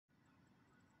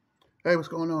Hey, what's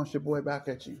going on? It's your boy back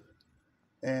at you.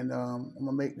 And I'm going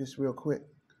to make this real quick.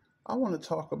 I want to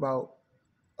talk about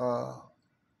uh,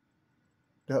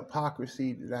 the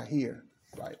hypocrisy that I hear,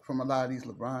 right, from a lot of these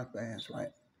LeBron fans, right?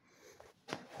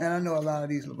 And I know a lot of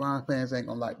these LeBron fans ain't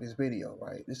going to like this video,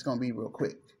 right? It's going to be real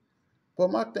quick.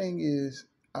 But my thing is,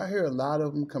 I hear a lot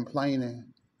of them complaining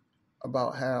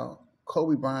about how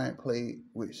Kobe Bryant played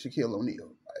with Shaquille O'Neal,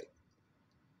 right?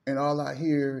 And all I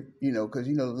hear, because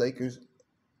the Lakers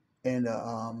in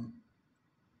the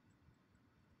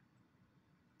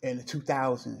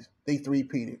 2000s, they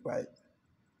three-peated, right?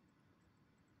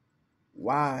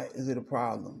 Why is it a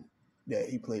problem that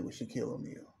he played with Shaquille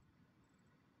O'Neal?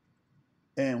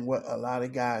 And what a lot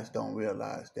of guys don't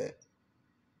realize that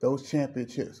those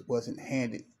championships wasn't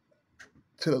handed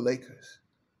to the Lakers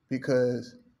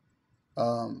because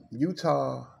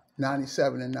Utah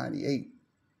 97 and 98,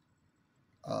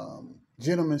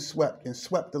 gentlemen swept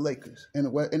the Lakers and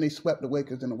they swept the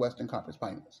Lakers in the Western Conference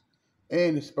Finals.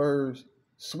 And the Spurs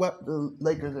swept the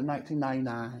Lakers in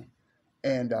 1999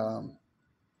 and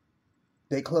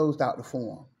they closed out the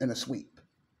form in a sweep.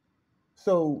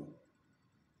 So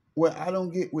what I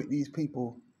don't get with these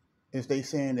people is they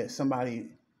saying that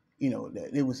somebody, that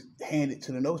it was handed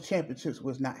to them. Those championships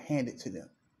was not handed to them.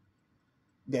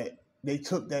 That they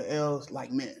took their L's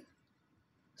like men,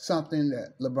 something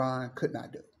that LeBron could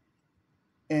not do.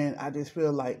 And I just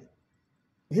feel like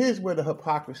here's where the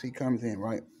hypocrisy comes in,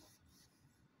 right?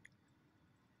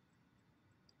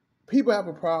 People have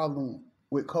a problem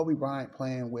with Kobe Bryant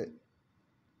playing with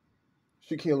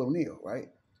Shaquille O'Neal, right?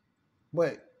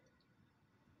 But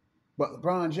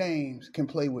LeBron James can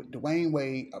play with Dwayne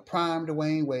Wade, a prime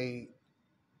Dwayne Wade,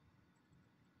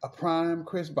 a prime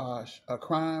Chris Bosh, a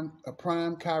prime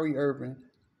Kyrie Irving,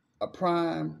 a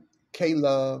prime K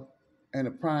Love, and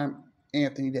a prime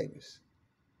Anthony Davis.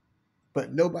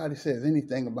 But nobody says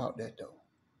anything about that though.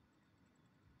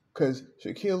 Because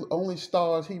Shaquille only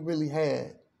stars he really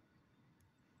had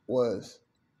was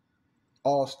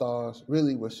all stars,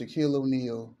 really was Shaquille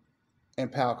O'Neal and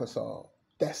Pau Gasol.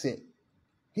 That's it.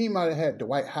 He might have had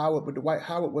Dwight Howard, but Dwight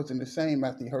Howard wasn't the same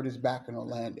after he hurt his back in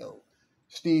Orlando.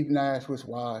 Steve Nash was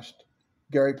washed.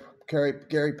 Gary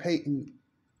Payton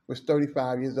was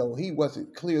 35 years old. He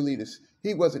wasn't clearly this.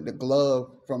 He wasn't the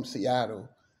glove from Seattle,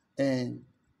 and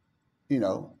you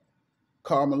know,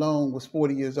 Karl Malone was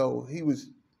 40 years old. He was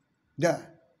done,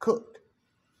 cooked.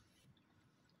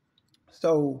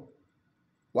 So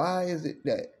why is it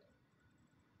that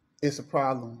it's a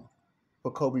problem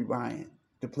for Kobe Bryant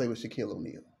to play with Shaquille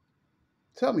O'Neal?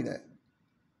 Tell me that.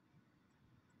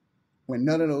 When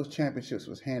none of those championships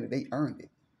was handed, they earned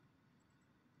it.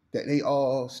 That they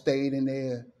all stayed in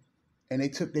there and they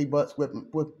took their butt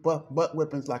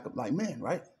whippings like men,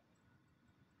 right?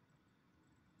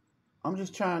 I'm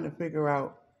just trying to figure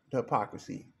out the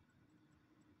hypocrisy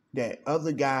that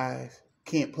other guys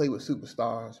can't play with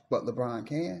superstars, but LeBron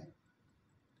can.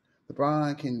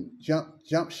 LeBron can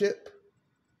jump ship,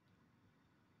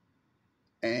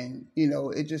 and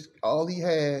it just all he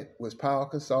had was Pau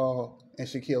Gasol and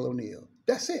Shaquille O'Neal.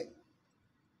 That's it.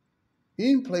 He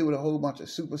didn't play with a whole bunch of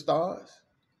superstars.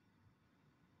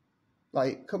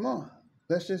 Like, come on,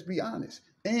 let's just be honest.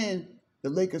 And the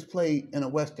Lakers played in a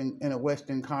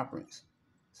Western Conference,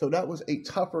 so that was a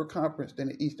tougher conference than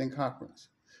the Eastern Conference.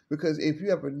 Because if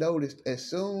you ever noticed, as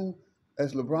soon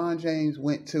as LeBron James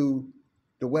went to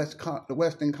the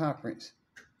Western Conference,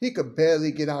 he could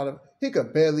barely get out of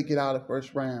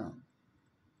first round.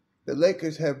 The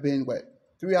Lakers have been what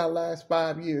 3 out of the last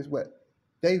 5 years.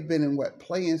 They've been in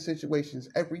playing situations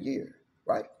every year,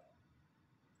 right?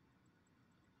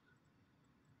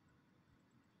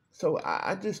 So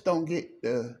I just don't get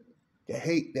the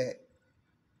hate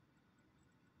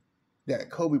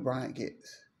that Kobe Bryant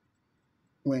gets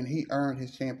when he earned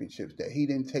his championships, that he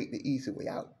didn't take the easy way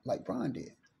out like Bron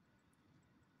did.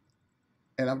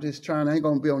 And I'm just trying, I ain't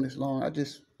gonna be on this long. I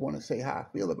just want to say how I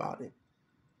feel about it.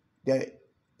 That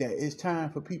it's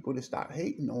time for people to stop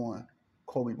hating on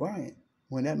Kobe Bryant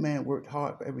when that man worked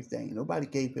hard for everything. Nobody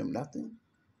gave him nothing.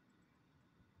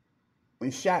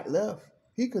 When Shaq left,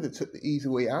 he could have took the easy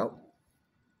way out.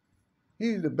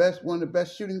 He's one of the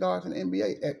best shooting guards in the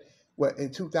NBA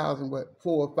in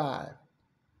 2004 or 5.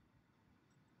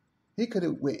 He could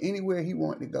have went anywhere he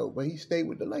wanted to go, but he stayed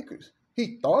with the Lakers.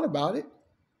 He thought about it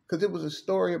because it was a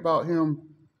story about him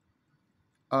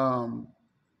going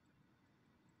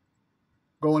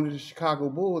to the Chicago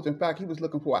Bulls. In fact, he was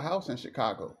looking for a house in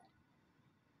Chicago,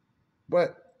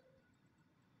 but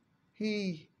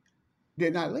he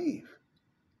did not leave.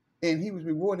 And he was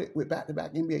rewarded with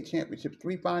back-to-back NBA championships,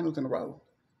 3 finals in a row.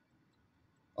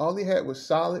 All he had was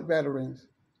solid veterans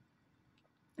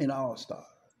an all-star.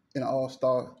 An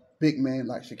all-star big man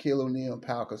like Shaquille O'Neal and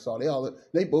Pau Gasol.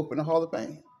 They both in the Hall of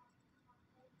Fame.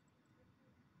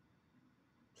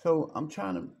 So I'm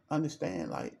trying to understand,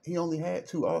 like, he only had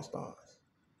 2 all-stars.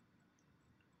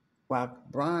 While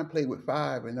Brian played with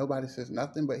 5 and nobody says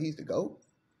nothing, but he's the GOAT.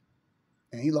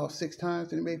 And he lost 6 times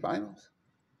to the NBA Finals.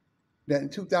 That in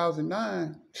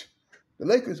 2009, the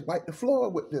Lakers wiped the floor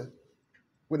with the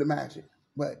Magic.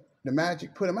 But the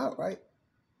Magic put him out, right?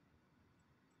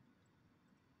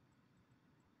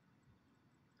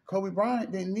 Kobe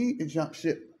Bryant didn't need to jump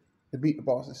ship to beat the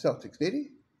Boston Celtics, did he?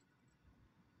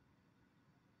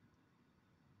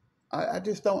 I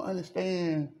just don't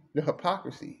understand the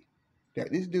hypocrisy that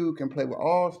this dude can play with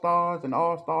all stars and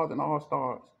all stars and all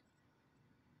stars,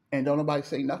 and don't nobody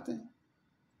say nothing.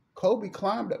 Kobe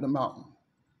climbed up the mountain.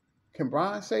 Can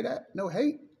Brian say that? No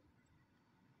hate.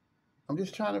 I'm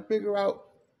just trying to figure out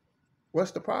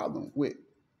what's the problem with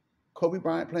Kobe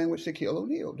Bryant playing with Shaquille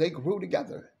O'Neal. They grew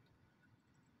together.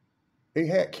 They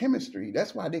had chemistry.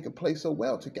 That's why they could play so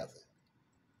well together.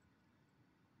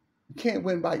 You can't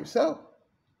win by yourself,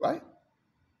 right?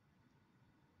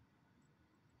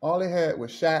 All they had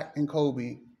was Shaq and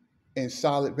Kobe and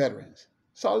solid veterans.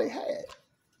 That's all they had.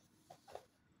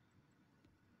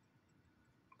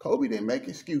 Kobe didn't make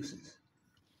excuses.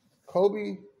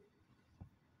 Kobe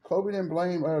didn't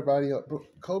blame everybody else.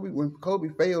 When Kobe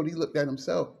failed, he looked at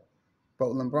himself.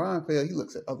 But when LeBron failed, he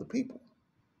looks at other people.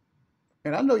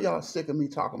 And I know y'all sick of me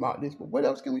talking about this, but what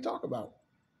else can we talk about?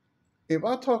 If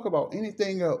I talk about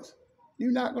anything else,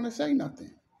 you're not going to say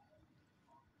nothing.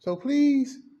 So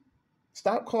please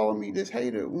stop calling me this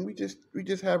hater when we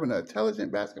just having an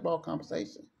intelligent basketball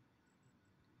conversation.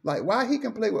 Like, why he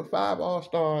can play with 5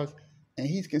 all-stars and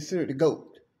he's considered the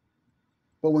GOAT.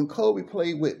 But when Kobe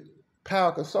played with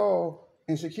Pau Gasol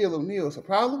and Shaquille O'Neal, it's a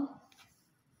problem?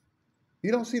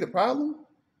 You don't see the problem?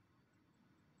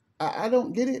 I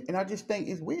don't get it, and I just think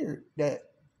it's weird that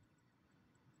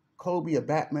Kobe a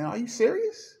Batman. Are you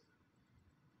serious?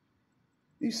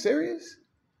 You serious?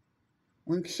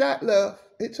 When Shaq left,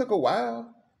 it took a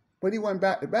while, but he went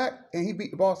back-to-back and he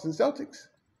beat the Boston Celtics.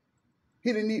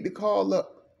 He didn't need to call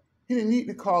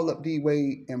up D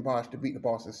Wade and Bosh to beat the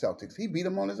Boston Celtics. He beat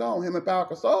them on his own, him and Pau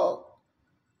Gasol.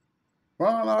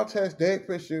 Ron Artest, Derek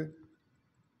Fisher,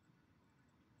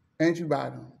 Andrew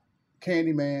Bynum,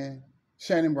 Candyman,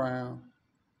 Shannon Brown,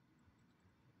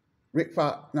 Rick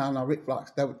Fox. Rick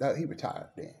Fox, he retired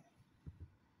then.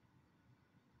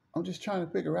 I'm just trying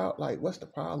to figure out, like, what's the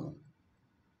problem?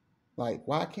 Like,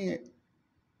 what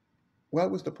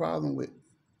was the problem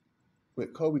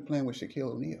with Kobe playing with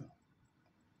Shaquille O'Neal?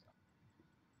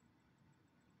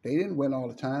 They didn't win all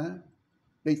the time.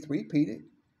 They three-peated,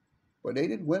 but they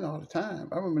didn't win all the time.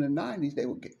 I remember in the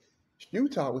 90s,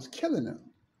 Utah was killing them,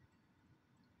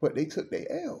 but they took their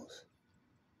L's.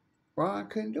 Bron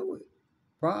couldn't do it.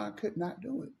 Bron could not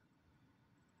do it.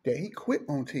 That he quit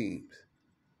on teams.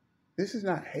 This is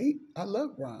not hate. I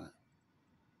love Bron.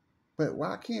 But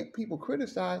why can't people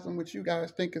criticize him with you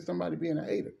guys thinking somebody being a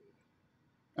hater?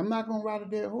 I'm not going to ride a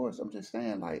dead horse. I'm just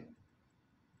saying, like,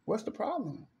 what's the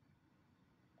problem?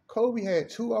 Kobe had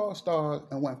 2 All-Stars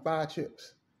and won 5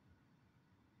 chips.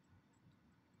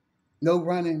 No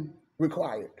running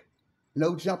required.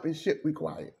 No jumping ship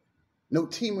required. No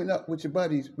teaming up with your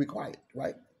buddies required,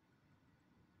 right?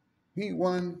 He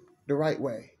won the right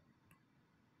way.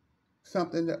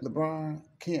 Something that LeBron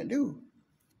can't do.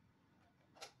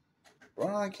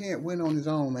 LeBron can't win on his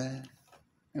own, man.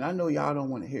 And I know y'all don't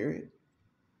want to hear it,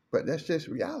 but that's just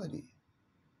reality.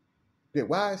 That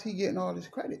why is he getting all this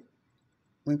credit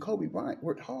when Kobe Bryant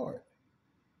worked hard?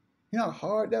 You know how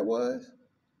hard that was?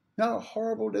 You know how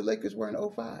horrible the Lakers were in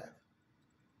 2005?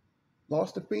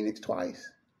 Lost to Phoenix twice.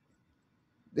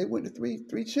 They went to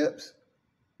three chips.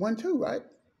 1, 2, right?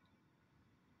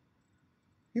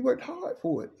 He worked hard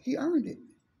for it. He earned it.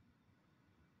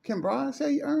 Can Brian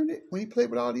say he earned it when he played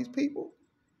with all these people?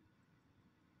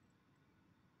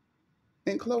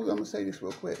 In closing, I'm going to say this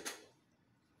real quick.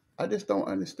 I just don't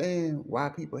understand why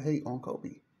people hate on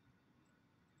Kobe.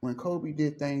 When Kobe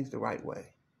did things the right way.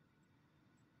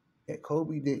 That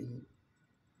Kobe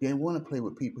didn't want to play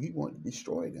with people. He wanted to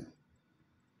destroy them.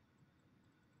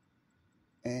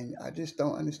 And I just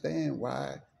don't understand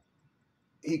why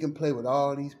he can play with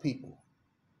all these people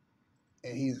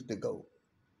and he's the GOAT.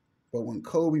 But when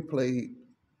Kobe played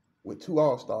with 2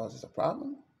 All-Stars, it's a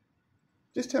problem?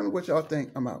 Just tell me what y'all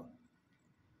think. I'm out.